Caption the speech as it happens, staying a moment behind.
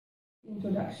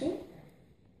Introduction.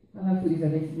 Halal food is a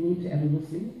basic need to every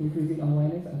Muslim, increasing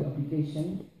awareness of the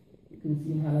obligation to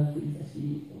consume halal food is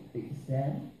actually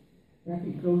there.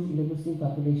 Rapid growth in the Muslim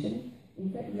population.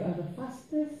 In fact, we are the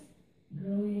fastest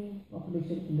growing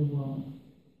population in the world.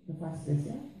 The fastest,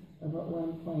 yeah? About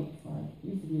 1.5.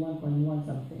 Used to be 1.1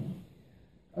 something.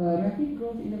 Rapid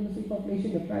growth in the Muslim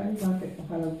population, the primary market for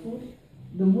halal food.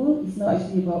 The world is now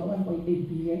actually about 1.8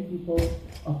 billion people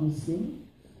of Muslim,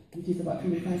 which is about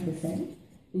 25%.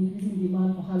 Increasing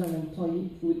demand for halal and toy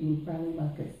food in primary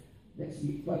markets. That's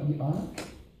what we are.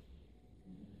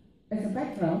 As a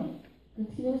background,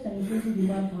 continuous and increasing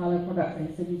demand for halal products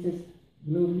and services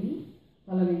globally.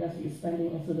 Halal industry is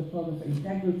expanding also the problems of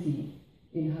integrity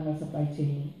in halal supply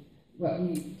chain. But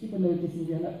we keep on noticing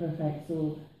we are not perfect,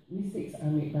 so mistakes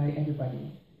are made by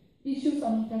everybody. Issues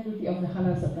on integrity of the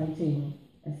halal supply chain,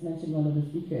 as mentioned one of the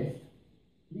speakers,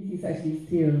 this is actually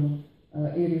still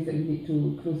areas that we need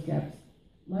to close gaps.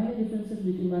 Minor differences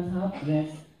between mazhab,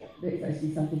 yes, that is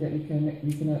actually something that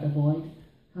we cannot avoid.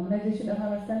 Harmonization of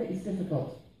halal standard is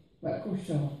difficult, but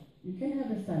crucial. You can have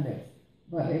the standards,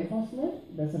 but the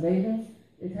enforcement, the surveillance,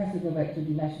 it has to go back to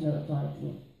the national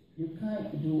authority. You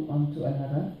can't do onto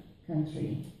another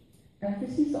country.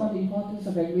 Emphasis on the importance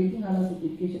of regulating halal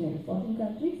certification in exporting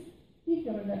countries. If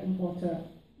you're an importer,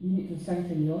 you need to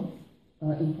strengthen your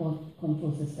import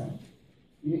control system.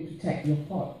 You need to check your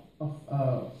port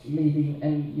of labeling,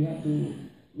 and you have to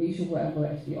make sure whatever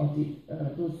actually audit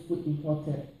those food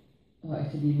imported are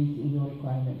actually meeting your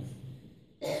requirements.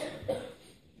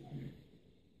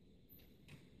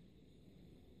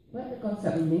 But the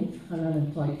concept remains halal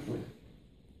and toy food.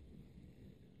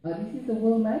 This is the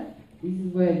world map. This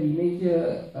is where the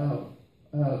major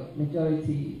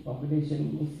majority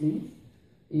population Muslims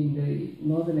in the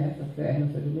northern Africa and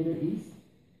also the Middle East,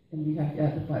 and we have the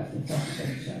other parts in South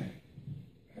Asia.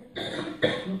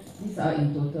 These are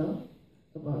in total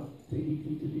about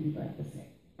 23 to 35%.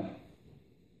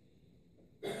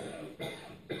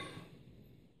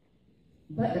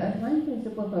 But the underlying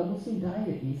principle of a Muslim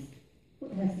diet is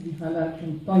food has to be halal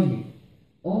and tayyib.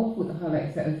 All food halal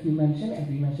except a few mentioned, as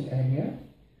we mentioned earlier.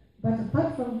 But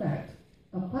apart from that,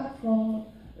 apart from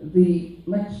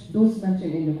those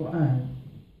mentioned in the Quran,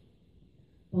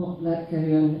 pork, blood,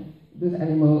 carrion, those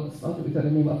animals slaughtered without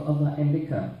the name of Allah and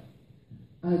liquor,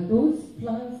 those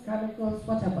plants, chemicals,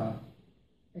 whatever,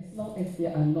 as long as they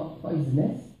are not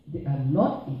poisonous, they are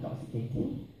not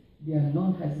intoxicating, they are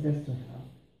non-hazardous to health,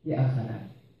 they are halal.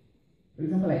 For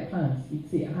example, like plants, we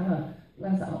say halal,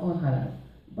 plants are all halal.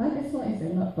 But as long as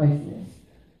they're not poisonous,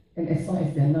 and as long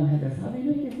as they're non-hazardous, how do you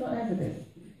know it's not hazardous?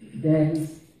 There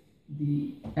is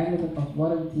the element of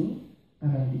warranty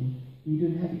R&D. We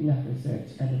don't have enough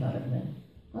research and development.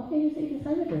 How can you say it is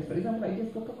hazardous? For example, like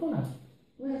this Coca-Cola.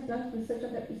 Who has done research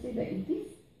on that to say that it is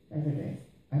hazardous?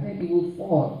 And then it will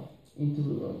fall into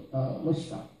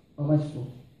mushroom or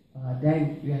mushroom.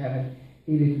 Then you have an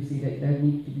area to see that there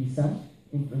needs to be some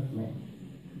improvement.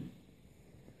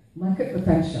 Market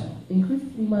potential.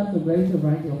 Increased demand for greater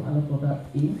variety of halal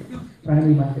products in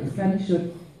primary markets. Studies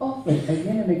showed often,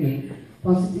 again and again,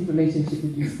 positive relationship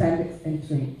between standards and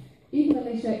trade. In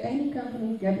Malaysia, any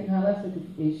company getting halal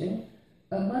certification,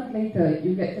 a month later,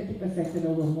 you get 30%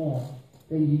 turnover more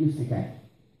than you used to get.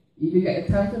 If you get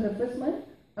 1,000 the first month,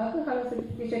 after halal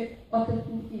certification,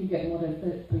 automatically you get more than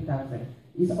 3,000.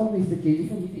 It's always the case,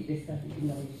 even if it is started in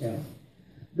Malaysia.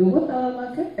 The world halal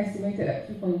market estimated at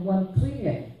 3.1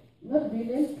 trillion, not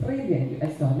billion, trillion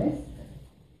US dollars.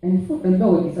 And food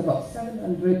alone is about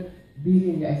 700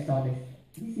 billion US dollars.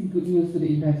 This is good news to the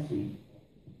industry,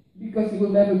 because you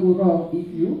will never go wrong if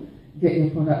you get your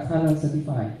products halal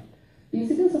certified.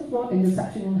 Incidence of fraud and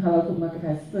deception in halal food market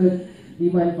has spurred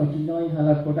demand for genuine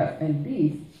halal products, and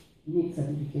these need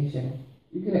certification.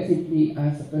 You cannot simply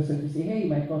ask a person to say, hey,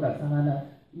 my products are halal.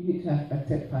 You need to have a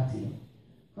third party.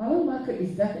 Halal market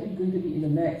is definitely going to be in the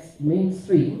next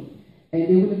mainstream, and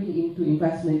they will be into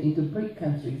investment into BRIC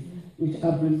countries, which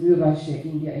are Brazil, Russia,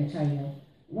 India, and China.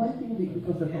 One thing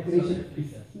because the population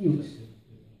is huge.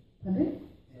 Pardon?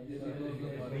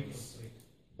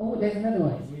 Oh, there's another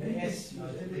one. Yes,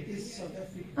 it is South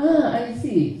Africa. I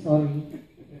see. Sorry.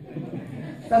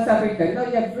 South Africa. Now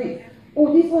you have BRIC.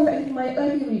 Oh, this was actually my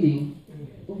early reading.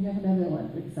 Oh, we have another one.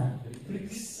 BRICS.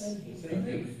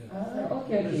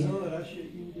 Okay. Brazil, Russia,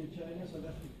 India, China, South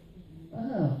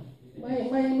Africa.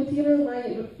 My material, my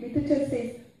literature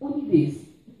says only this.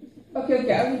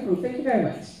 Okay, I will improve. Thank you very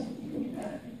much.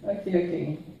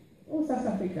 Okay. Oh, South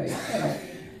Africa.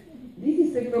 This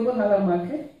is the global halal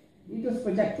market. It was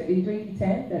projected in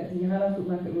 2010 that the halal food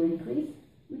market will increase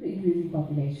with the increasing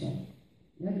population.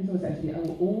 This was actually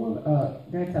our old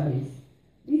database.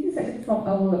 This is actually actually from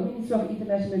our Ministry of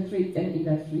International Trade and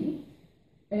Industry,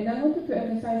 and I wanted to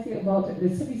emphasize here about the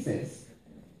services,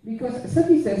 because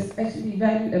services actually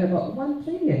valued at about 1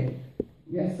 trillion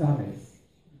US dollars.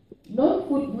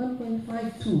 Non-food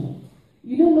 1.52.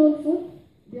 You know non-food?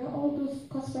 They are all those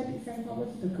cosmetics and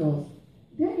pharmaceuticals.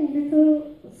 They are in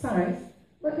little size,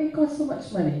 but they cost so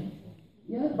much money.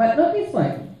 Yeah, but not this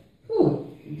one. Food.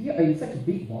 They are in such a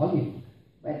big volume,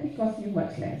 but it costs you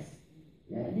much less.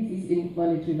 Yeah, this is in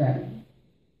monetary value.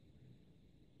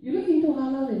 You look into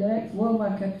halal in the next world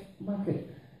market.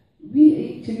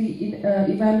 We actually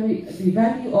evaluate the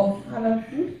value of halal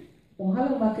food or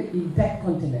halal market in that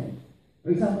continent.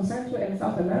 For example, Central and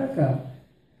South America,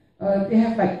 they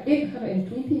have like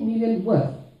 820 million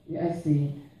worth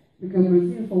USD, because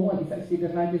Brazil, for one, is actually the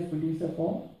largest producer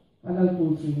for halal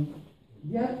poultry.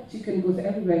 Their chicken goes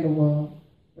everywhere in the world.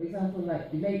 For example,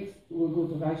 like the legs will go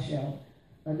to Russia,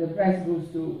 the breast goes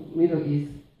to Middle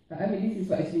East. I mean, this is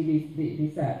what actually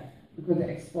they said, because the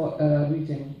export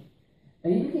region.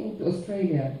 And you're looking into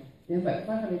Australia, they have like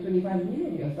 525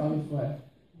 million US dollars worth.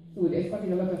 So they're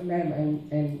exporting a lot of lamb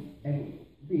and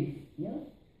beef. Yeah?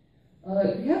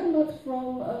 We have a lot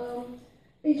from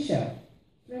Asia,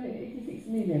 386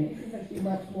 million. This is actually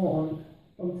much more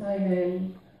from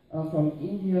Thailand, from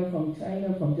India, from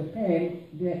China, from Japan.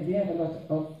 They have a lot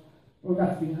of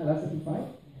products being halal certified.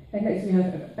 And next we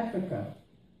have Africa.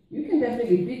 You can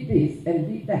definitely beat this and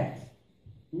beat that.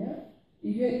 Yeah?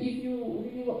 If you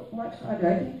really work much harder,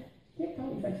 I think Cape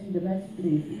Town is actually the best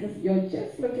place, because you're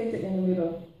just located in the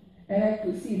middle. And I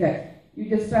could see that you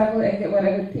just travel and get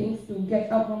whatever things to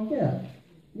get up from here.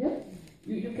 Yeah?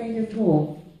 You can just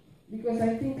go. Because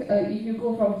I think if you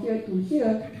go from here to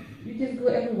here, you just go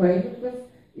everywhere, because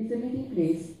it's a meeting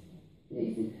place.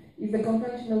 It's a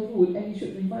conventional route, and you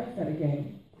should revive that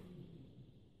again.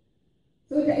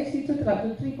 So they actually total up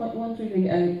to 3.1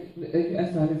 trillion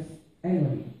US dollars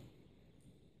annually.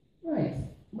 Right,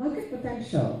 market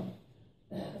potential.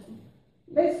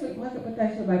 Let's look market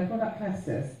potential by product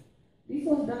clusters. This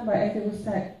was done by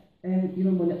Eurostat and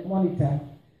Euromonitor.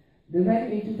 The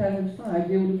value in 2005,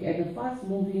 they were looking at the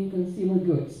fast-moving consumer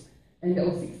goods, and that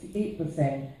was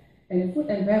 68%. And food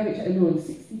and beverage alone,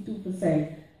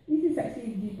 62%. This is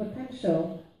actually the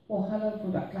potential for halal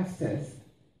product clusters.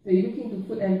 So you're looking to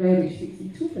food and beverage,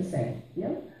 62%.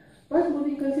 Yeah?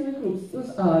 Fast-moving consumer groups,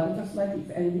 those are the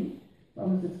cosmetics and the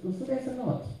pharmaceuticals. So there's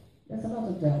a lot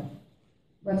of them.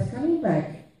 But coming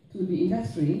back to the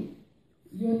industry,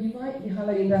 you divide the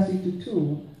halal industry to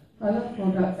two: halal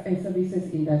products and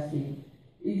services industry.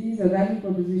 It is a value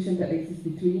proposition that exists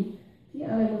between key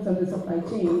elements of the supply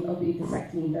chain of the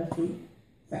intersecting industry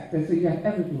sector. So you have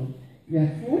everything. You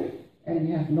have food and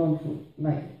you have non-food.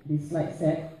 Like this slide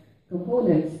said,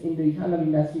 components in the halal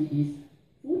industry is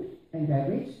food and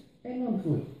beverage and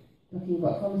non-food. Talking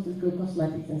about pharmaceutical,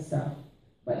 cosmetics and stuff.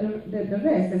 But the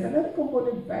rest, there's another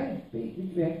component very big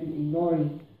which we have been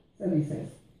ignoring: services.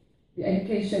 The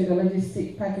education, the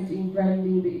logistics, packaging,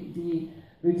 branding, the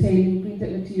retailing,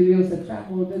 printed materials, the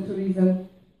travel, the tourism,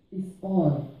 is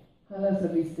all halal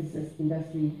services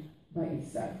industry by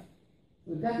itself.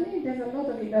 So definitely there's a lot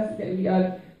of industry that we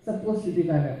are supposed to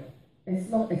develop, as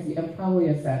long as you empower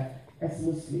yourself as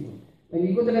Muslim. When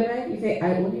you go to the bank, you say,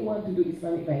 I only want to do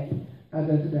Islamic banking, I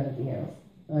don't do anything else.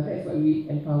 That's why we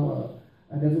empower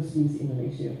the Muslims in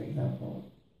Malaysia, for example.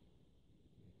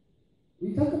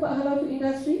 We talk about halal food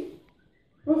industry.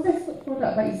 Processed food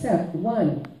product by itself,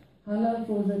 one, halal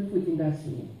frozen food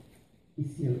industry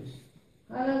is huge.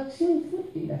 Halal chilled food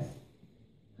industry.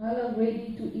 Halal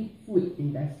ready-to-eat food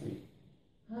industry.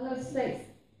 Halal snacks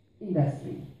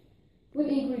industry. Food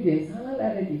ingredients, halal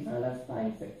additives, halal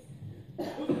spices.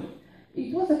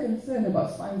 It was a concern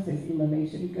about spices in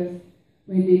Malaysia, because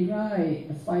when they dry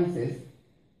spices,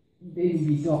 there will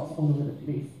be dogs all over the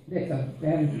place. That's a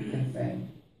very big concern.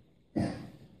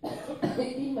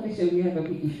 In Malaysia, we have a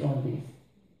big issue on this.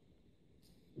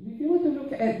 If you want to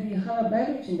look at the halal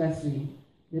beverage industry,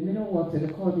 the mineral water,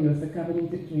 the cordials, the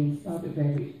carbonated drinks, powdered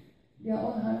beverage, they are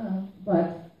all halal,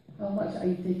 but how much are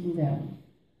you taking them?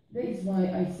 That is why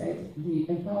I said the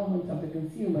empowerment of the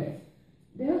consumers.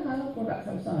 There are halal products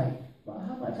outside, but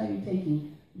how much are you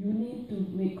taking? You need to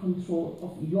make control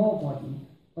of your body,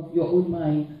 of your own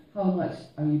mind. How much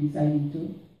are you deciding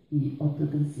to eat or to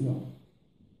consume?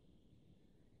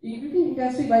 Ingredient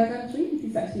industry by country, it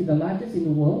is actually the largest in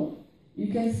the world. You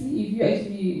can see if you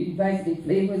actually invest in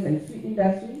flavors and sweet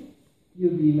industry,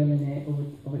 you'll be a millionaire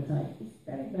over time. It's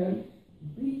very, very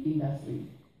big industry.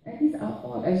 And these are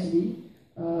all actually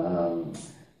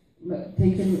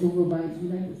taken over by the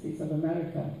United States of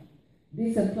America.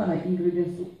 They supply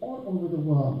ingredients to all over the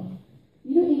world.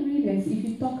 You know, ingredients, if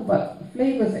you talk about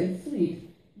flavors and sweet,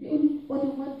 they only order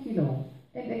 1 kilo,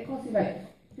 and they cost you like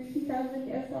 50,000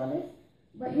 US dollars,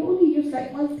 but you only use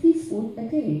like 1 teaspoon a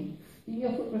day in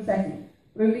your food processing,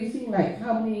 releasing like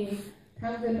how many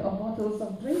thousands of bottles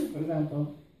of drink, for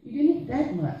example. You don't need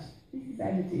that much. This is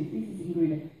additive, this is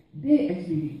ingredient. They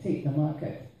actually dictate the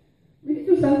market. We need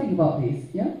to do something about this,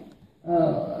 yeah?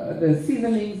 The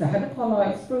seasonings, the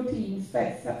hydrocolloids, proteins,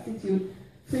 fats, substitute,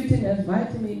 sweeteners,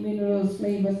 vitamin, minerals,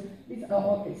 flavors, these are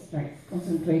all extracts,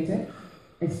 concentrated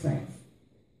extracts.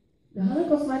 The Halal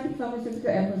cosmetic, pharmaceutical,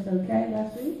 and personal care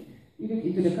industry, you look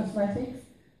into the cosmetics,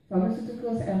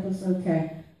 pharmaceuticals, and personal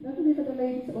care. Not only for the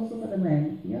ladies, also for the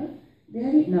men, yeah? They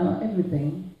have it now,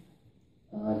 everything.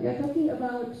 They are talking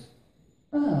about,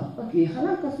 okay,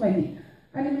 Halal cosmetic.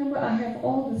 I remember I have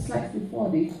all the slides before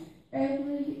this.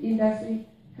 Every industry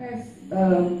has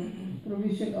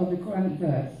provision of the Quranic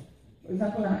verse. For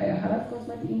example, Halal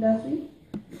cosmetic industry,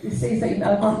 it says that in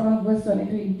Al-Baqarah verse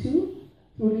 122,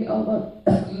 truly Allah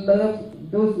loves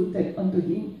those who turn unto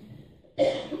Him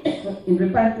in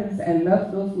repentance and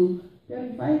loves those who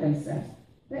purify themselves.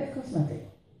 That's cosmetic.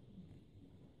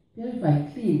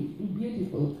 Purify, clean,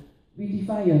 beautiful,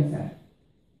 beautify yourself.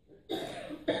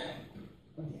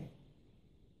 Okay.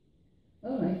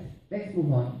 Alright, let's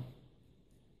move on.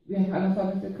 We have Halal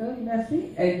pharmaceutical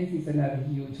industry, and this is another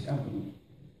huge company.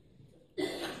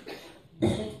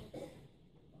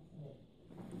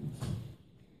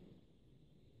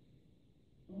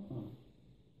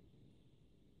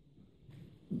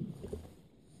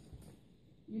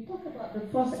 You talk about the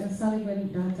Frost and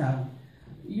Sullivan data.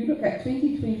 You look at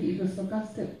 2020, it is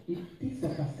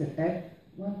forecasted at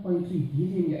 1.3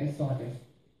 billion US dollars.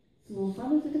 So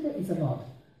pharmaceutical is a lot.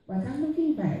 But I'm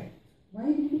looking back. Why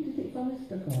do you need to take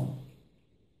pharmaceutical?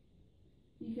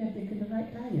 If you have taken the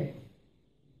right diet.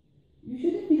 You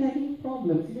shouldn't be having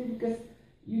problems, because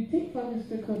you take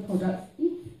pharmaceutical products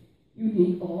if you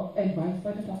need or advised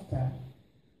by the doctor.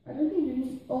 I don't think you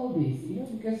need all this,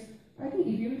 because I think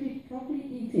if you're really properly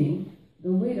eating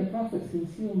the way the prophets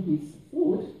consume his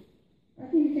food, I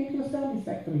think we can close down this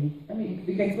factory. I mean,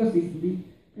 we can close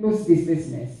this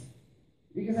business.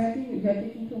 Because I think we are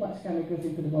taking too much chemicals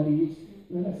into the body, which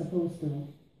we're not supposed to.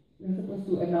 We're supposed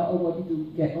to allow our body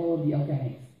to get all the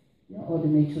organics, all the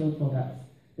natural products,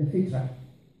 the fitra.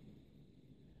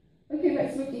 Okay,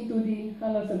 let's look into the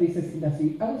halal services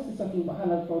industry. I was just talking about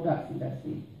halal products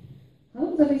industry.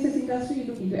 Halal services industry,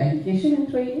 look into education and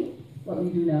training, what we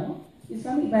do now.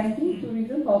 Islamic banking,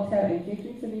 tourism, hotel and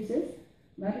catering services,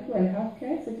 medical and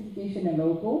healthcare, certification and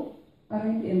logo,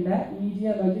 R&D and lab,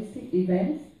 media, logistics,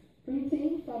 events,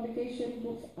 printing, publication,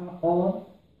 books are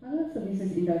all halal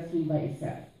services industry by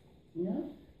itself.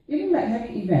 Even like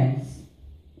having events.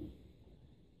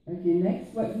 Okay,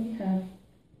 next what we have.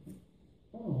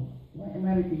 Oh, why am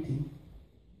I repeating?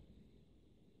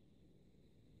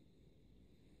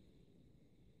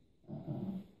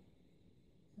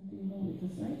 Something wrong with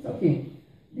the slides. Okay,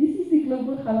 this is the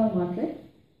global halal market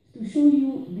to show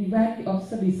you the value of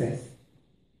services.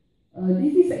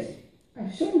 This is actually,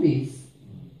 I've shown this.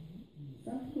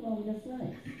 Something wrong with the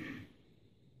slides.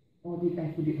 Or did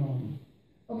I put it wrong?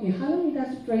 Okay, halal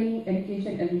industry training,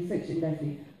 education and research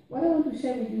industry. What I want to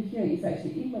share with you here is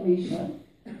actually in Malaysia,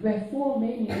 where 4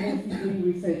 main universities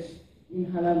doing research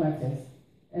in halal matters.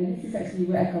 And this is actually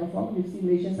where I come from, University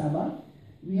Malaysia Sabah.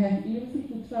 We have University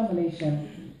Putra Malaysia,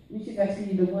 which is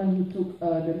actually the one who took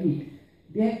the lead.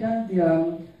 They have done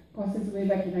their courses way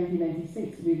back in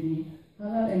 1996 with the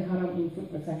halal and haram in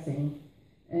food processing.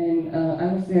 And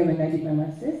I was there when I did my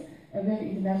master's. And we have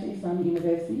International Islamic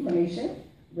University, Malaysia,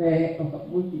 where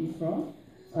Multi is from.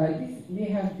 They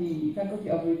have the Faculty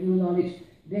of Review Knowledge.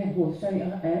 They have both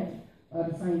Sharia and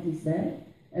the scientists there.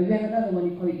 And we have another one,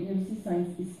 we call it University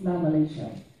Science Islam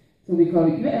Malaysia. So we call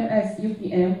it UMS,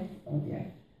 UPM,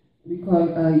 we call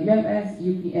UMS,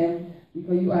 UPM, we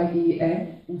call UIE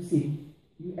and USIM,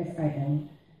 USIM.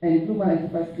 And Blumal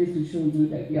Enterprise, just to show you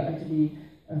that we are actually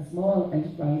a small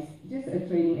enterprise, just a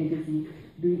training agency,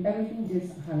 doing everything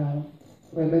just halal,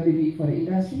 whether it be for the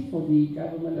industry, for the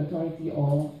government authority,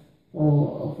 or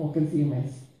for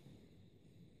consumers.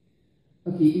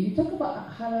 Okay, if you talk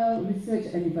about halal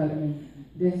research and development,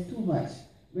 there's too much.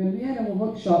 When we had our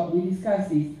workshop, we discussed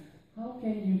this. How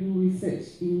can you do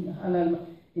research in halal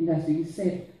industry? We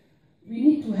said we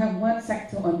need to have one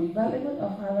sector on development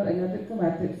of halal and ethical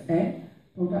methods and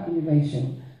product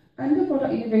innovation. Under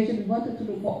product innovation, we wanted to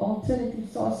look for alternative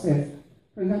sources.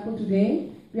 For example,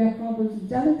 today, we have problems with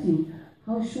gelatin.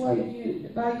 How sure are you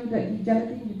that the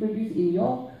gelatin you produce in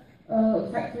your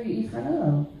factory is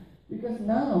halal? Because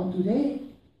now, today,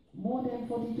 more than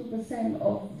 42%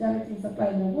 of gelatin supply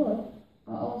in the world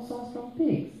are all sourced from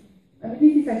pigs. I mean,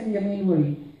 this is actually a main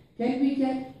worry. Can we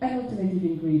get an alternative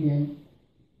ingredient?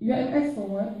 UMS, for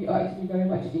one, we are actually very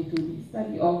much into the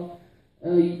study of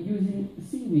using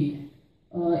seaweed,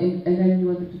 and then we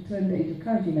wanted to turn that into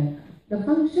carrageenan. The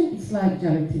function is like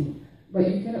gelatin, but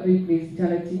you cannot replace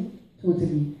gelatin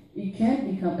totally. It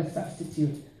can become a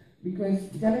substitute because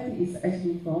gelatin is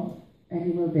actually from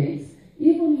animal base.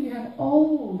 Even if you have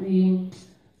all the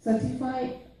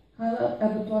certified halal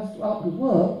abattoirs throughout the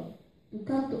world to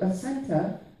come to a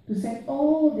center to send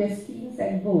all their skins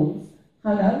and bones,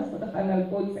 halal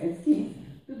bones and skins,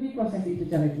 to be processed into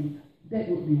gelatin, that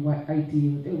would be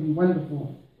ideal, that would be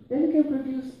wonderful. Then you can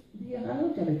produce the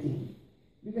halal gelatin.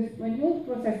 Because when you want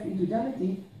to process into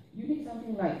gelatin, you need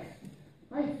something like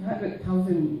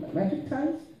 500,000 metric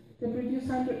tons to produce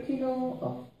 100 kilo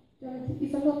of gelatin.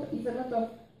 It's a lot of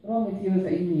raw materials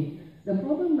that you need. The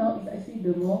problem now is actually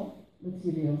the raw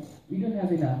materials. We don't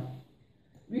have enough.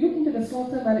 We look into the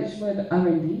slaughter management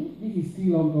R&D. This is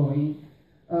still ongoing.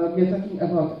 We are talking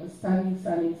about stunning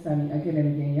again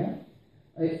and again.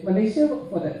 Yeah? Malaysia,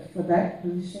 for that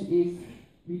position is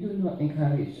we do not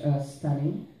encourage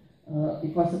stunning.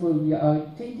 If possible, we are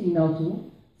changing now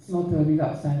to slaughter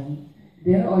without stunning.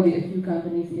 There are already a few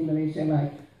companies in Malaysia,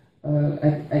 like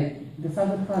at the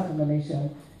southern part of Malaysia,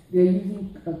 they are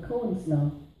using cones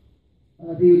now.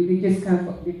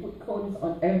 They put cones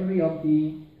on every of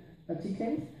the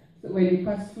chickens. So when they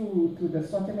pass through to the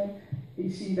slaughterman, he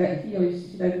or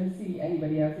she doesn't see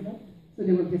anybody else, so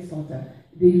they will get slaughtered.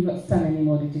 They do not stun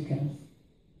anymore the chickens.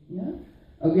 Yeah?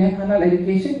 We have halal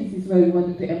education. This is where we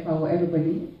wanted to empower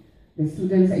everybody, the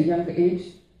students at younger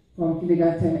age, from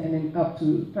kindergarten and then up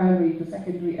to primary to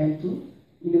secondary and to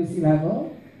university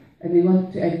level. And we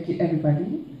wanted to educate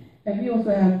everybody. And we also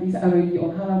have this R&D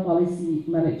on halal policy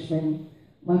management,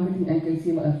 marketing and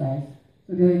consumer affairs.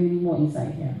 So there are really more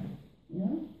inside here.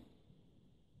 Yeah?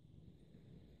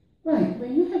 Right,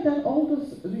 when you have done all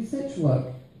those research work,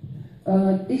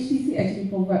 HTC actually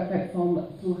provides a platform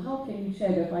to how can you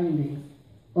share the findings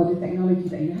or the technology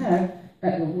that you have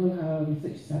at the World Halal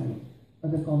Research Summit or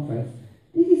the conference.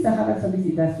 This is the halal service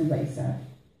industry by itself.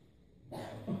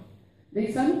 The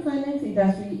Islamic finance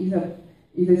industry is a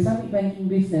Islamic banking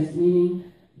business,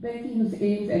 meaning banking whose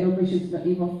aims and operations do not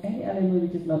involve any element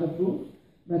which is not approved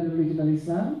by the religion of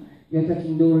Islam. We are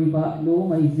talking no riba, no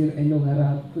maizir, and no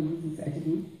haram. So this is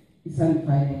actually Islamic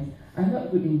finance. I'm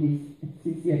not good in this,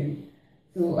 sincerely.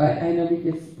 So I know we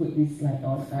just put this slide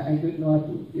on. I don't know how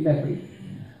to elaborate.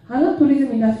 Halal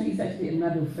tourism industry is actually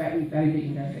another very, very big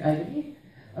industry. I believe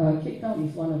Cape Town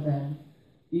is one of them.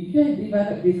 If you have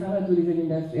developed this halal tourism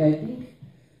industry, I think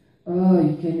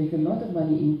you can make a lot of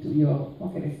money into your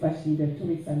pocket, especially the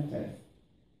tourist centers,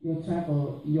 your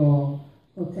travel, your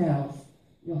hotels,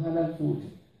 your halal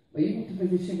food. But you need to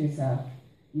position yourself.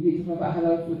 You need to provide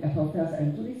halal food at hotels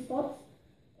and tourist spots.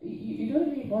 You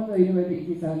don't really bother whether it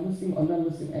is a Muslim or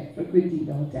non-Muslim frequenting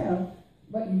the hotel,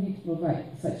 but you need to provide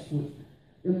such food.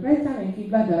 The prayer time and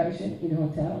Qibla direction in the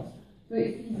hotels, so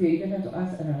it's easier, you don't have to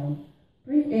ask around.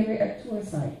 Bring area at tour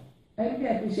site. I really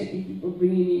appreciate if people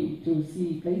bringing me to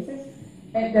see places,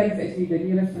 and that is actually the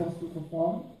nearest mosque to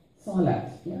perform salat.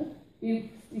 Yeah?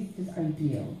 It's just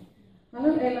ideal.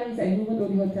 Halal airlines and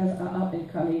women-only hotels are up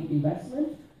and coming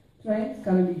investment trends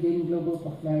currently gaining global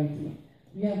popularity.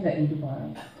 We have that in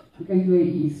Dubai because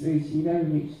UAE is rich, very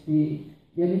rich.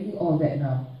 They are making all that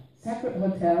now. Separate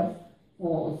hotels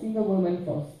for single women,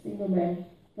 for single men,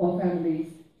 for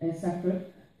families, and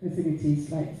separate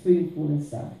facilities like swimming pool and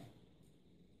stuff.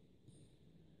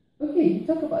 Okay, you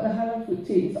talk about the halal food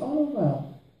chain. It's all over,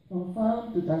 from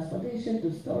farm to transportation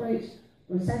to storage,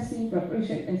 processing,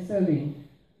 preparation, and serving.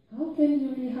 How can you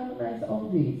really harmonize all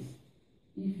this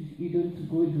if you don't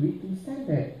go do it to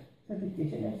standard,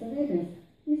 certification, and surveillance?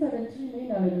 These are the three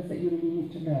main elements that you really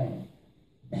need to learn.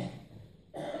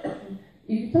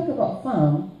 If you talk about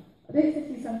farm, there is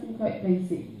actually something quite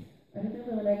basic. I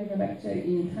remember when I gave a lecture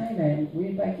in Thailand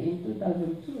way back in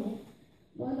 2002,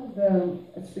 one of the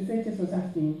researchers was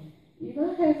asking, if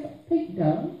I have pig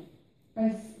dung,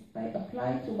 as I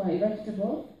apply to my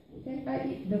vegetable, can I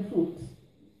eat the fruit?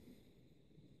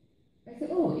 I said,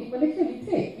 oh, in Malaysia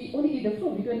we only eat the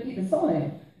fruit, we don't eat the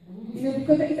soil.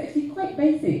 Because it's actually quite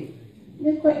basic.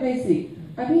 It's quite basic.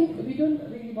 I mean, we don't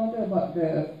really bother about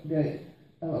the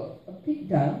pig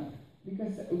dung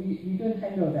because we don't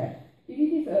handle that. If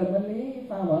it is a Malay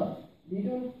farmer, they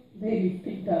don't play with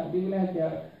pig dung. They will have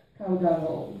their cow dung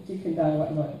or chicken dung or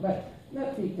whatnot, but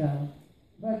not pig dung.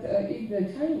 But if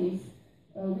the Chinese,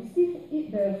 we still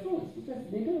eat the fruits because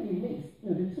they don't really mix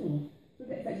the two. So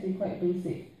that's actually quite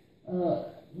basic.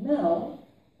 Now,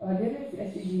 there is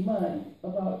actually demand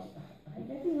about I'm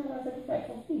getting halal certified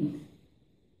for feed.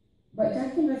 But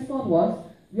Jackie's response was,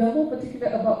 we are more particular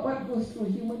about what goes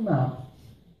through human mouth,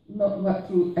 not what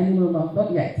through animal mouth,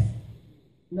 not yet.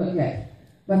 Not yet.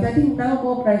 But I think now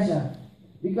more pressure,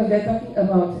 because they're talking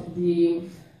about the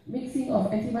mixing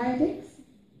of antibiotics.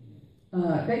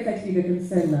 That's actually the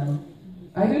concern now.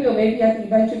 I don't know, maybe I think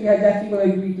eventually Jackie will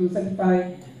agree to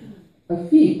certify a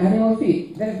feed, animal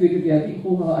feed. That's going to be a big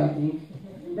hoo-ha, I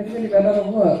think. That's going to be a lot of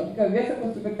work, because we're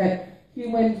supposed to look at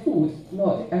human food,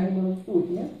 not animal food,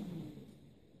 yeah?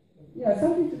 Yeah,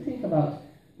 something to think about.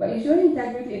 But ensuring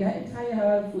integrity in the entire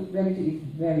halal food value chain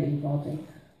is very important.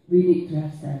 We need to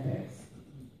have standards.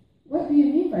 What do you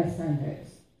mean by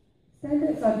standards?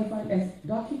 Standards are defined as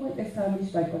documents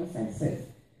established by consensus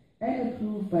and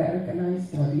approved by a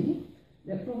recognized body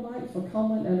that provides for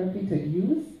common and repeated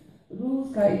use,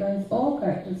 rules, guidelines, or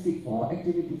characteristics for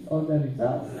activities or the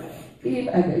results, aimed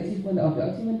at the achievement of the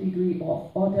ultimate degree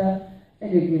of order in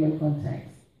a given context.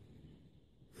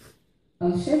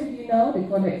 I'll share with you now the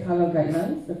Codex Halal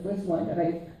Guidelines, the first one that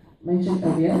I mentioned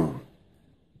earlier.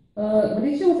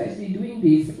 Malaysia was actually doing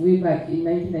this way back in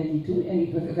 1992, and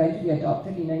it was eventually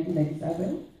adopted in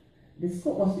 1997. The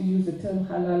scope was to use the term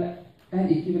halal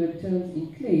and equivalent terms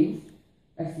in claims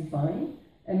as defined,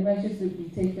 and measures to be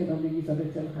taken on the use of the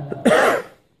term halal.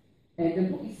 And the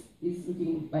book is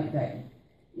looking like that.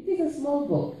 It is a small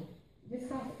book,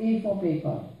 just half A4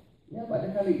 paper, yeah, but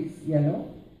the color is yellow.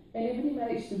 And if you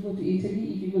manage to go to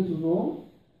Italy, if you go to Rome,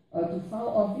 to file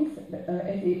office,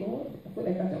 FAO, Food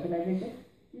and Culture Organization,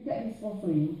 you get this for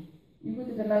free. You go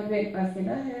to the library and ask, can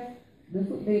I have the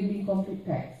food labeling complete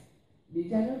text? The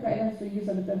general guidelines for use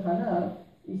of the term halal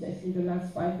is actually the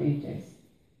last 5 pages.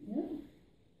 Yeah?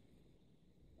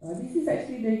 This is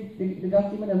actually the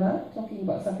document about talking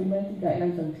about supplementary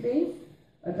guidelines on claims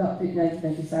adopted in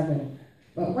 1997.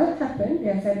 But what happened, they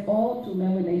are sent all to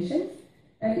member nations,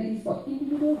 and it is for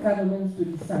individual governments to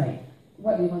decide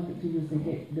what they wanted to use the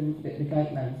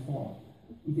guidelines for.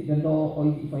 Is it the law or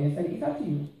is it for your study? It's up to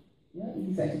you. Yeah, it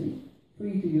is actually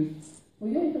free to use. For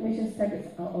your information, standards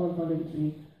are all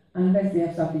voluntary unless they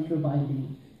have some legal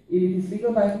binding. If it is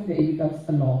legal binding, then it becomes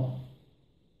a law.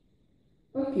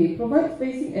 Okay, provide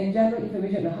basic and general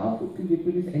information on how food could be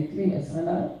produced and claimed as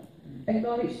halal.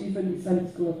 Acknowledge different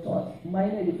Islamic school of thought,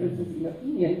 minor differences in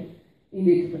opinion in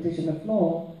the interpretation of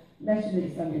law, national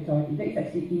Islamic authority. That is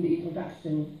actually in the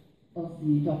introduction of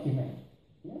the document.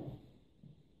 Yeah?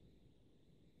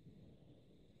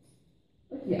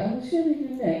 Okay, I will share with you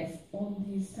next on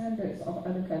the standards of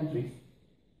other countries.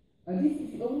 This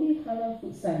is the only halal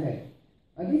food standard.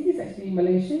 This is actually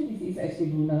Malaysian, this is actually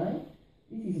Brunei,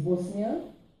 this is Bosnia,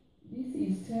 this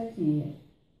is Turkey,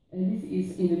 and this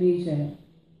is Indonesia.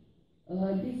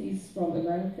 This is from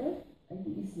America, I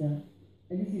think it's now,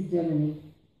 and this is Germany.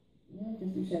 Yeah,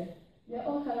 just to share. They are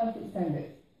all halal food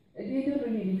standards. They don't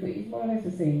really differ, it's more or less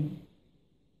the same.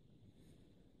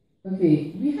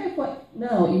 Okay, we have what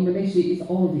now in Malaysia is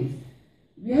all this.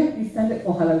 We have the standard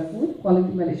for halal food,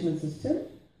 quality management system,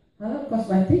 halal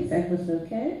cosmetics and personal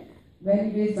care,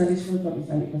 value-based management from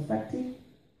Islamic perspective,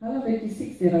 halal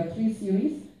logistics, there are 3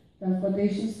 series,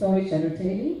 transportation, storage and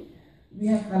retailing. We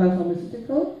have halal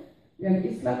pharmaceutical, we have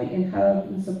Islamic and halal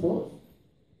principles.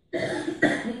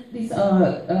 These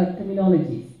are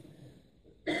terminologies.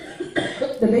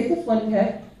 The latest one we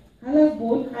have halal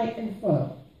bone, hide and fur.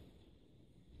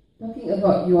 Talking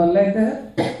about your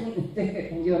leather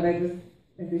jacket and your leather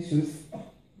shoes.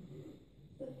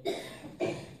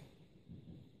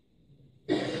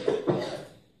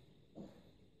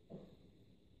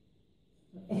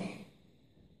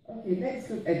 Okay, let's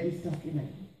look at this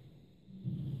document.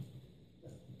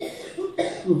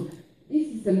 This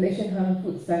is the Malaysian Halal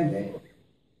Food Standard.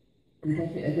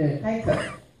 The title,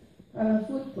 Halal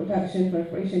Food Production,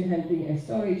 Preparation, Handling and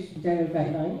Storage General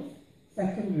Guidelines,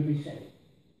 second revision.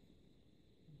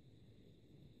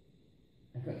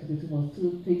 I got to go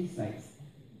to 20 slides.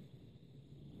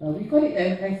 We call it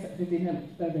MX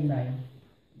 2009.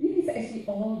 This is actually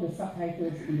all the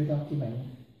subtitles in the document.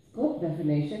 Scope,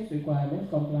 definitions, requirements,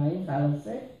 compliance, halal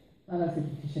cert, halal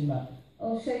certification mark.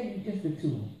 I'll share you just the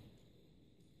 2.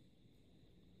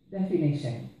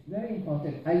 Definition, very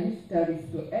important. I used to tell this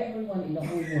to everyone in the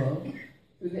whole world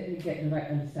so that we get the right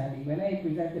understanding. When I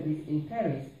presented this in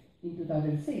Paris in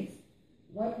 2006,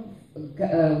 one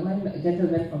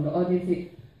gentleman from the audience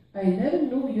said, I never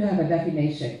knew you have a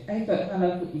definition. I thought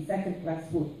halal food is second-class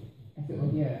food. I said,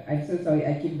 oh yeah, I'm so sorry,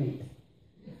 I came late.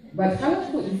 But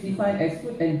halal food is defined as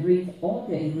food and drinks, all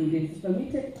their ingredients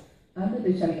permitted under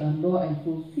the Sharia law and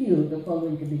fulfill the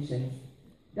following conditions.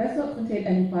 Does not contain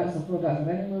any parts of products of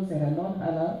animals that are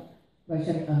non-halal by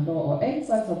Sharia law, or any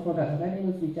parts of products of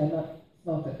animals which are not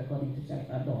slaughtered according to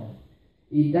Sharia law.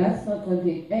 It does not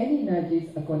contain any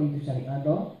najis according to Sharia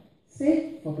law,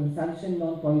 safe for consumption,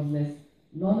 non-poisonous,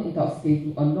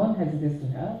 non-intoxicating or non-hazardous to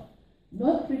health,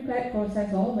 not prepared,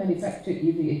 processed or manufactured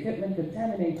using equipment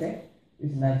contaminated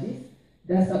with najis,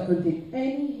 does not contain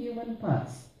any human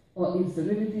parts or its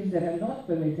derivatives that are not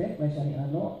permitted by Sharia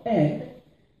law, and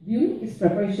during its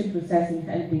preparation, processing,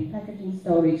 handling, packaging,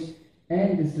 storage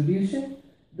and distribution,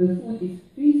 the food is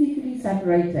physically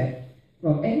separated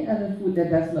from any other food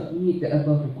that does not meet the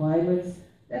above requirements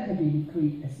that have been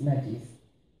decreed as najis.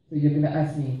 So you're going to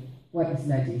ask me, what is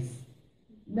najis?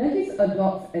 Najis are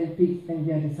dogs and pigs and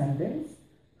their descendants.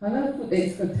 Halal food that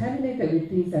is contaminated with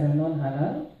things that are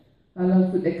non-halal.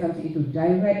 Halal food that comes into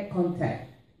direct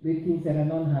contact with things that are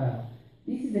non-halal.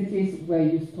 This is the case where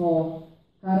you store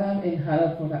haram and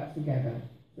halal products together.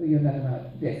 So you're not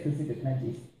allowed. That's considered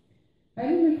najis.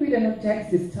 Any liquid and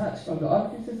objects discharged from the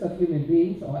orifices of human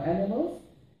beings or animals,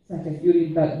 such as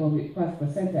urine, blood, vomit, pus,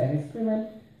 placenta, and excrement,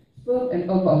 sperm and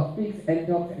ova of pigs and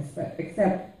dogs,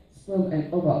 except sperm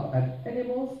and ova of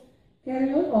animals,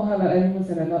 carrion or halal animals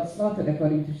that are not slaughtered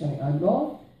according to Sharia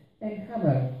law, and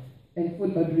khamar, and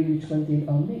food or drink which contain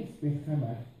or mixed with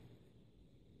khamar.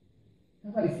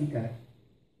 Khamar is liquor.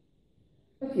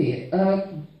 Okay,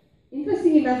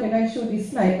 interesting enough, when I show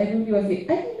this slide, everybody was saying,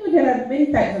 I didn't know there are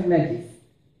many types of najis.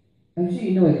 I'm sure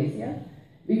you know this, yeah?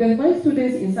 Because my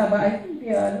students in Sabah, I think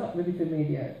they are not very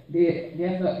familiar. They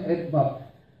have not heard about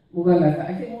mughalazah.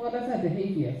 I said, mughalazah is the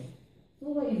heaviest. So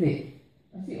what is it?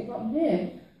 I said, about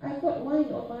men, I've got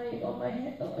wine on my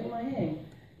hand.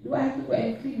 Do I have to go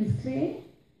and clean with clay?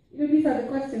 You know, these are the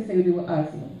questions that they will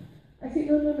ask. You know? I said,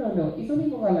 no. It's only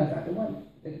mughalazah, the one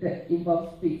that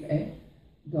involves pigs and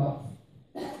dogs.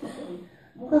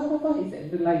 Mukha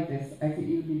is the lightest. I said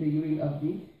it will be the urine of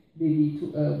the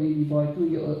baby boy,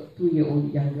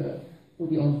 2-year-old younger,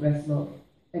 only on breast milk.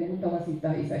 And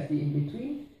mutawasita is actually in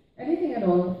between. Anything at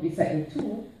all beside the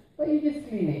two, but you just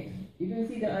clean it. You don't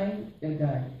see the eye, you're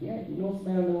done. Yeah, no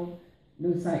smell,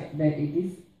 no sight, then it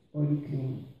is already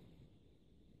clean.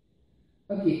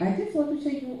 Okay, I just want to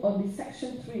show you on the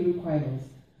section 3 requirements.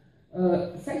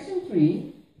 Section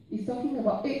 3 is talking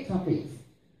about 8 topics.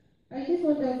 I just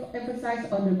want to emphasize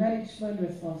on the management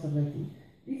responsibility.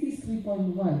 This is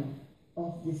 3.1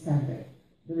 of the standard,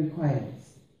 the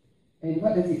requirements. And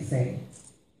what does it say?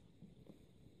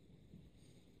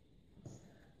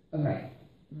 Alright.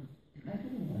 I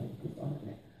don't know why I put on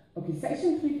that. Okay,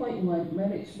 section 3.1,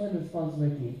 management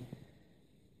responsibility.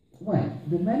 1.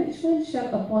 The management shall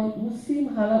appoint Muslim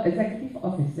halal executive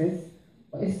officers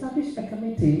or establish a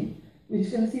committee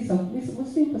which consists of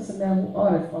Muslim personnel who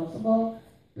are responsible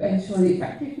to ensure the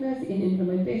effectiveness in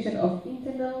implementation of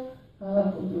internal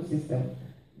halal control system.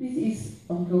 This is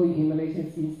ongoing in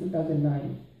Malaysia since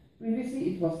 2009.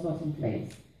 Previously, it was not in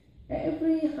place.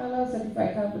 Every halal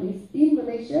certified company in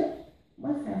Malaysia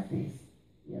must have this.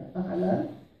 Yeah, a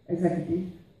halal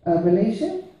executive, a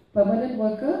Malaysian permanent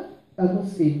worker, a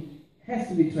Muslim, has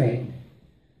to be trained.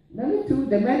 Number 2,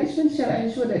 the management shall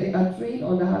ensure that they are trained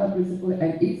on the halal principle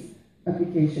and its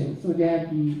application. So they have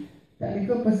the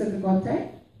technical person to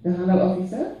contact, the halal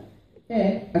officer,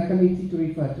 and a committee to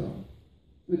refer to.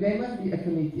 So there must be a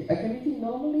committee. A committee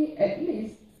normally at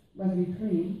least must be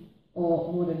 3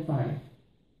 or more than 5.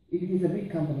 If it is a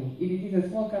big company. If it is a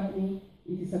small company,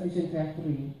 it is sufficient to have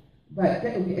 3. But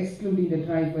that will be excluding the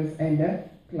drivers and the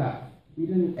clerk. We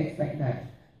don't expect that.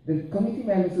 The committee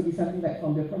members will be something like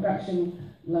from the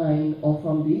production line or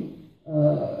from the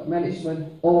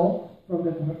management or from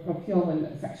the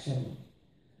procurement section.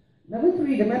 Number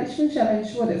 3, the management shall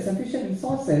ensure that sufficient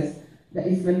resources, that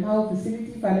is manpower,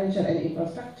 facility, financial and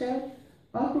infrastructure,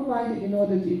 are provided in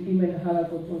order to implement the halal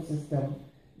control system.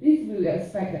 This will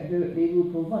expect that they will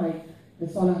provide the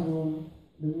solar room,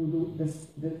 the wudu,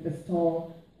 the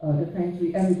store, the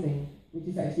pantry, everything, which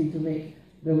is actually to make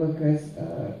the workers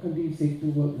conducive to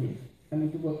work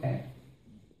with, to work at.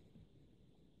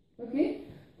 Okay,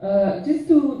 just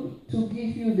to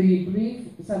give you the brief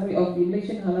summary of the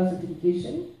Malaysian Halal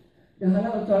certification, the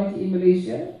Halal Authority in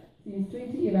Malaysia since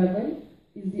 2011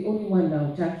 is the only one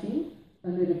now, JAKI,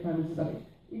 under the premises of it.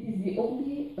 It is the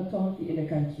only authority in the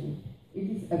country. It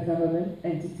is a government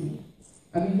entity.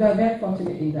 We are very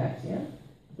fortunate in that, yeah?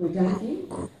 So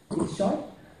JAKI, in short,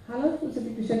 Halal food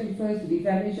certification refers to the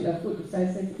examination of food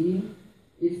processes in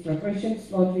its preparation,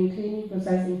 slaughtering, cleaning,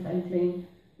 processing, handling,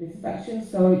 inspection,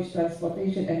 storage,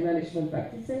 transportation, and management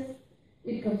practices.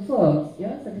 It confirms,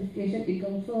 certification, it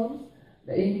confirms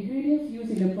the ingredients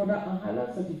used in the product are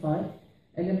halal certified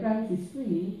and the premise is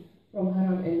free from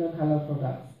haram and non-halal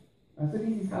products. So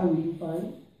this is how we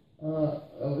define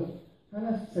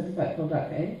halal certified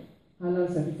product and halal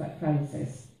certified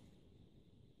premises.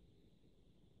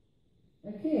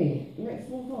 Okay, let's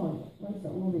move on. Why is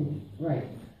not moving? Right.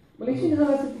 Malaysian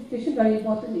halal certification very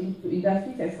important to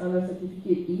industries as halal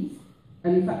certificate is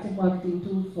an effective marketing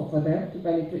tool for them to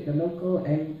penetrate the local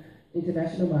and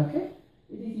international market.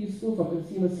 It is useful for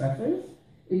consumers' reference.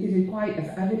 It is required as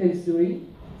evidence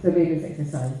during surveillance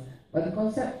exercise. But the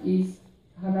concept is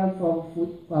halal from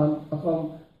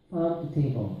farm to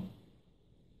table.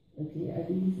 Okay, I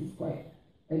think this is quite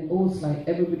an old slide.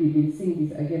 Everybody been seeing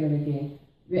this again and again.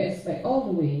 We expect all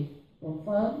the way from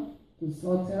farm to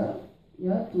slaughter,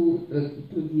 yeah, to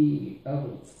the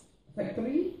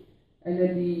factory, and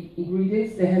then the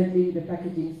ingredients, the handling, the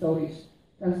packaging, storage,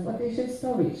 transportation,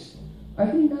 storage. I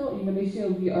think now in Malaysia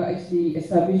we are actually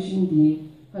establishing the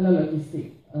halal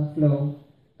logistic flow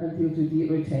until to the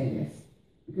retailers,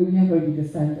 because we have already the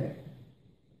standard.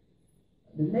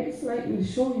 The next slide will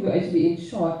show you actually in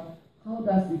short how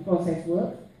does the process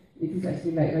work. It is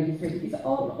actually like registration. It's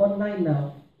all online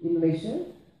now in Malaysia.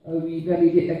 We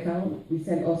validate account, we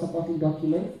send all supporting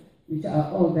documents, which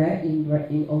are all there in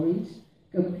orange,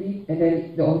 complete, and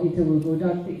then the auditor will go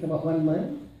down, takes about 1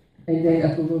 month, and then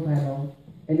approval final.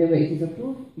 And then when it is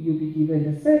approved, you'll be given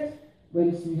the cert.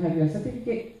 Once you have your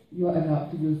certificate, you are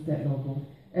allowed to use that logo.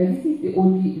 And this is the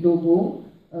only logo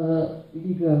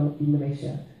legal in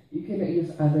Malaysia. You cannot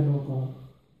use other logo.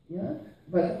 Yeah?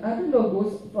 But other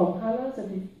logos from halal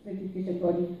certification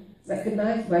body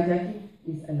recognized by JAKI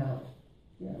is allowed.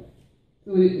 Yeah.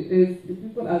 So the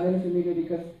people are very familiar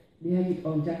because they have it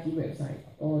on JAKI website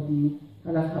or the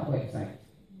Halal Hub website.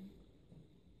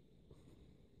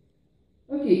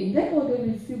 Okay, in that order,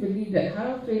 we still believe that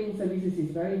halal training services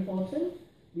is very important.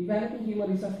 Developing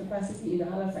human resource capacity in the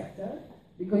halal sector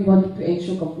because we want to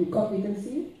ensure complete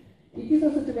competency. It is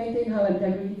also to maintain halal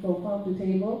integrity from farm to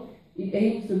table. It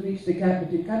aims to bridge the gap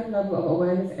between current level of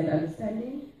awareness and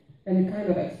understanding and the kind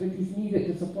of expertise needed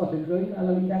to support the growing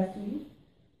halal industry.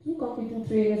 Through competent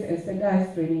trainers and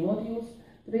standardized training modules,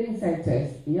 training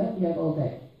centers, yeah, we have all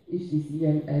that,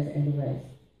 HDCM and the rest.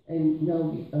 And now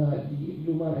the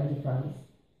Blumal and the France.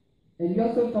 And we're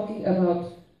also talking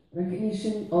about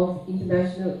recognition of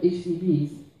international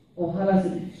HCBs or halal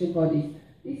certification bodies.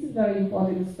 This is very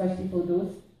important, especially for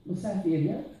those musafir,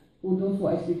 yeah, for those who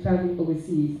are actually traveling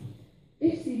overseas.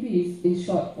 HCBs, in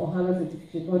short, for halal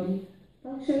certification body,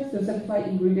 functions to certify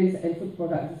ingredients and food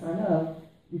products as halal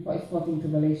before exporting to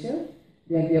Malaysia.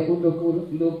 They have their own local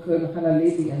halal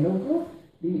labeling and logo.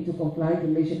 They need to comply to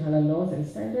Malaysian halal laws and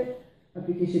standards.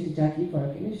 Application to JAKI for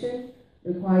recognition,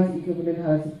 requires equivalent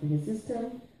halal certification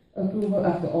system, approval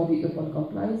after audit upon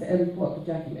compliance, and report to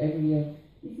JAKI every year.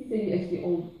 This is actually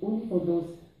only for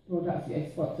those products you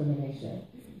export to Malaysia.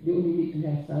 They only need to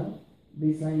have some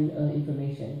baseline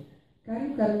information.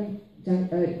 JAKI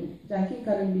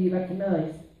currently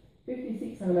recognized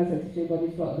 56 halal certification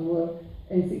bodies throughout the world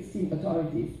and 16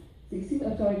 authorities. 16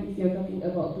 authorities, you are talking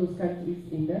about those countries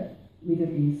in the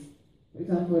Middle East. For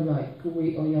example, like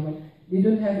Kuwait or Yemen. They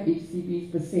don't have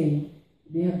HCBs per se.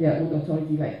 They have their own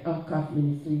authority like Awqaf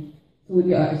Ministry. So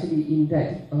they are actually in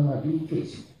that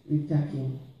linkage with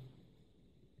JAKI.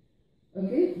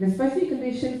 Okay, the specific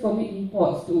conditions for meat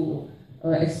imports to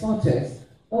exporters.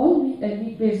 All meat and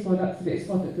meat-based products to be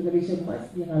exported to Malaysia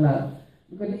must be halal,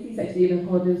 because this is actually in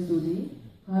accordance to the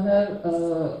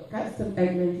Halal Custom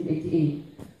Act 1988.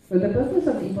 For the purpose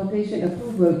of the importation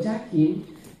approval, JAKI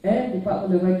and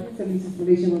Department of Regulatory Services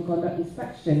Malaysia will conduct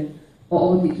inspection or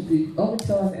audit to the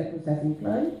source and processing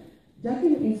plant.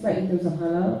 JAKI will inspect in terms of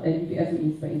halal and DPS will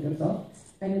inspect in terms of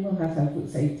animal health and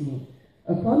food safety.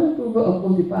 Upon approval of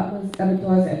both departments,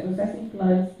 abattoirs and processing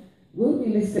plants will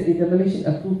be listed in the Malaysian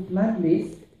approved plant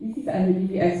list. This is on the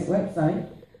DPS website.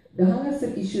 The halal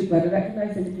cert issued by the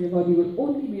recognized certificate body will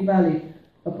only be valid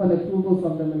upon approval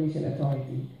from the Malaysian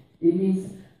authority. It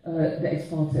means the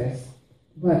exporters.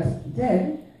 But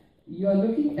then, you are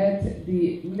looking at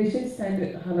the Malaysian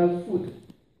standard halal food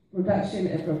production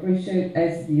and preparation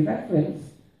as the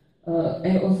reference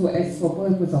and also as for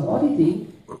purpose of auditing.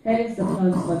 Hence, the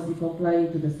plants must be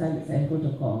complying to the standards and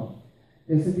protocol.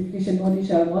 The certification body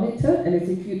shall monitor and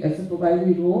execute a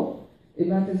supervisory role in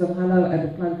matters of halal at the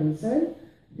plant concerned.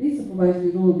 This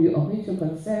supervisory role will be of mutual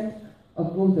consent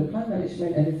of both the plant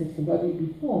management and the certification body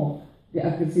before they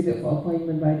are considered for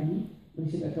appointment by the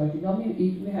Malaysian authority. Normally,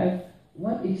 if we have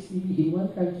one HCB in one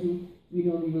country, we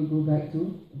normally will go back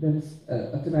to them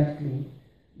automatically.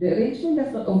 The arrangement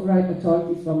does not override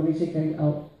authorities from Malaysia carrying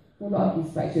out follow-up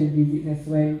inspection visits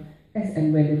as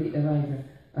and when the need arises.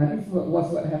 This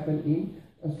was what happened in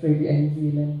Australia and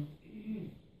New Zealand.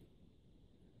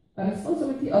 A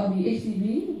responsibility of the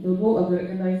HCB, the role of the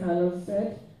recognized halal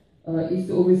cert, is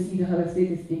to oversee the halal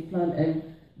status in plant, and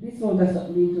this role does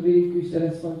not mean to relinquish the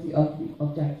responsibility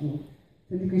of judging.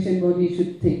 Certification body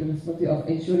should take the responsibility of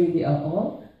ensuring they are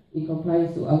all in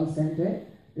compliance to our standard.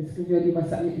 The security must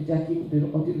submit to JAKIM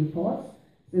the audit reports.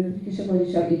 The certification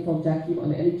body shall inform JAKIM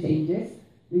on any changes.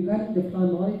 Regarding the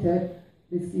plant monitored,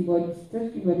 the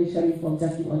certification body shall inform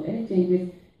JAKIM on any changes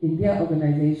in their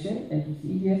organization and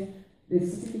procedures. The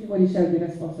certification body shall be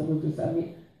responsible to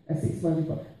submit a 6-month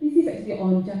report. This is actually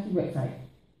on JAKIM website,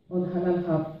 on Halal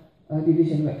Hub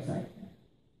division website.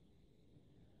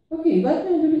 Okay, what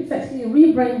we're doing is actually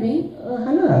rebranding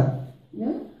Halal.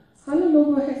 Yeah? Halal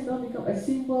logo has now become a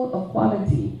symbol of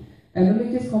quality and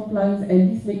religious compliance,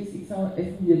 and this makes it sound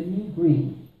as the new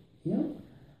green. Yeah?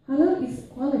 Halal is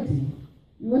quality.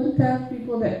 You want to tell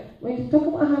people that when you talk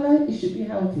about halal, it should be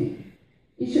healthy.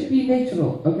 It should be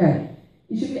natural, okay?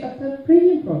 It should be a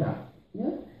premium product.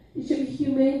 Yeah? It should be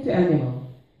humane to animals.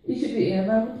 It should be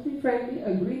environmentally friendly,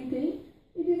 a green thing.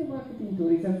 It is a marketing tool,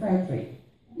 it's a fair trade.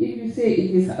 If you say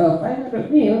it is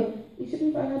 500 mil, it should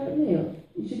be 500 mil.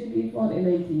 It shouldn't be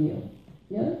 490 mil.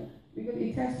 Yeah? Because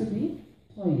it has to be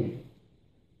toilet.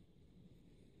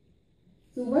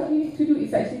 So what you need to do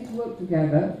is actually to work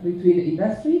together between the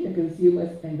industry, the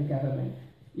consumers, and the government.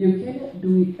 You cannot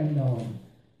do it alone.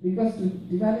 Because to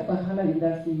develop a halal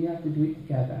industry, you have to do it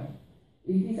together.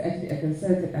 It is actually a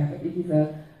concerted effort. It is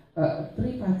a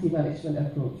three-party management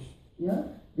approach. Yeah?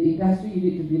 The industry, you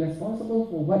need to be responsible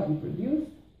for what you produce.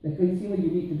 The consumer,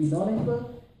 you need to be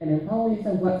knowledgeable and empower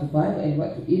yourself what to buy and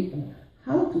what to eat and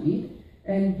how to eat.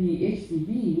 And the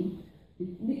HDB,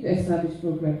 you need to establish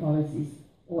program policies,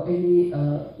 or any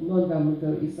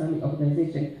non-governmental Islamic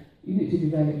organization. You need to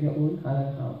develop your own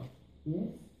halal hub. Yes?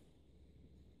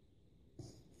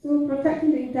 So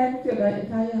protecting the integrity of the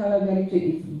entire halal value chain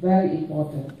is very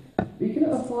important. We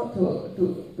cannot afford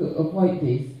to avoid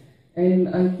this. And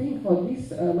I think for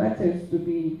these matters to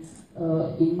be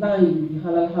in line with the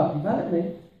halal hub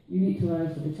development, you need to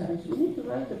rise to the challenge. We need to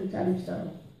rise to the challenge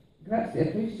now. Grasp the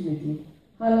opportunity.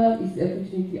 Halal is the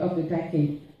opportunity of the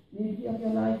decade, maybe of your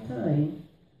lifetime.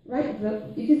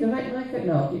 It is the right market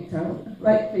now, Cape Town.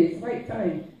 Right place, right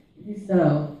time. It is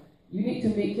now. You need to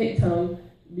make Cape Town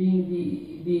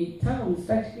being the town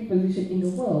strategically positioned in the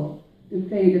world to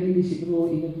play the leadership role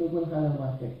in the global halal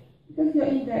market. Because you're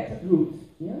in that route,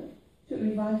 yeah? Should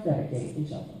revive that again,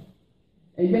 inshallah.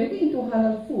 And you're looking into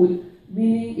halal food,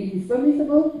 meaning it is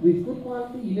permissible, with good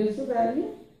quality, universal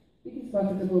value. It is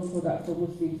marketable product for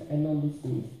Muslims and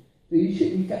non-Muslims. So you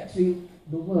should be capturing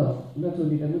the world, not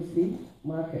only the Muslim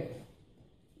market.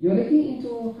 You're looking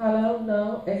into halal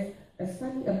now as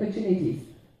expanding opportunities.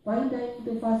 Fine dining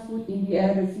to fast food in the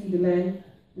air, the sea, the land,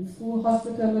 the school,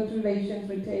 hospital, military relations,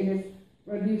 retailers,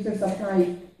 producers,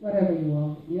 suppliers, whatever you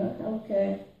want. Yeah,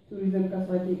 healthcare, tourism,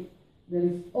 cosmetics. There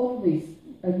is always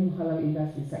a new halal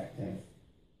industry sector.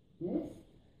 Yes?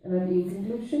 And then in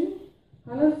conclusion,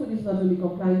 halal food is not only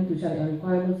compliant to Sharia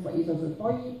requirements, but it's also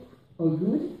toyib or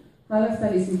good. Halal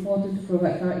style is important to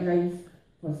provide guidelines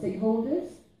for stakeholders,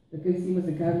 the consumers,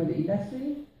 the government, the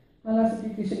industry. Halal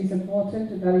certification is important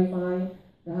to verify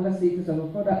the halal status of a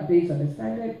product based on the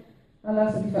standard.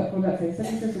 Halal certified products and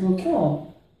services will form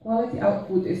quality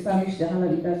output to establish the halal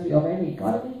industry of any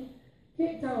economy.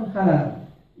 Cape Town halal,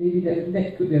 maybe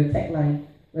that could be a tagline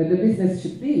where the business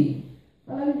should be.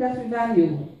 Halal industry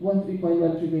value,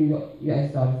 3.1 trillion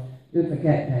US dollars. Don't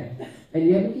forget that. And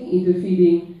you're looking into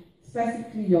feeding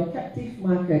specifically your captive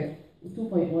market,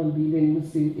 2.1 billion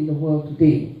Muslims in the world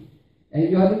today. And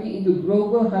you are looking into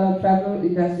global halal travel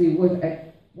industry worth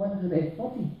at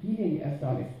 140 billion US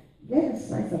dollars. Get a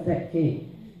slice of that cake.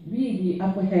 Be the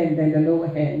upper hand than the lower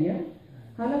hand, yeah?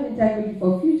 Halal integrity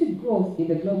for future growth in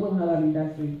the global halal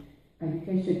industry,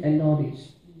 education and knowledge.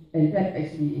 And that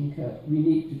actually we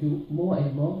need to do more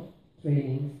and more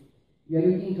trainings. We are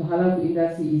looking into halal food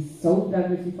industry is so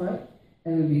diversified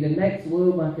and will be the next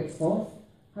world market force.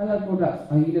 Halal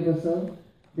products are universal.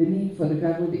 The need for the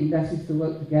government, the industries to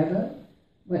work together.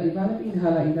 But developing the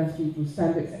halal industry through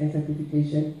standards and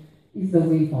certification is the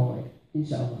way forward,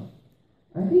 inshallah.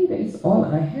 I think that is all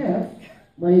I have.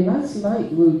 My last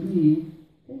slide will be,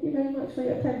 thank you very much for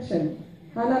your attention.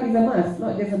 Halal is a must,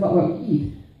 not just about what we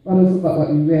eat, but also about what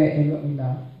we wear and what we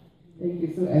love. Thank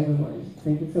you so much.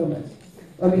 Thank you so much.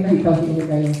 Wabillahi taufiq wal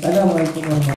hidayah. Assalamualaikum warahmatullahi wabarakatuh.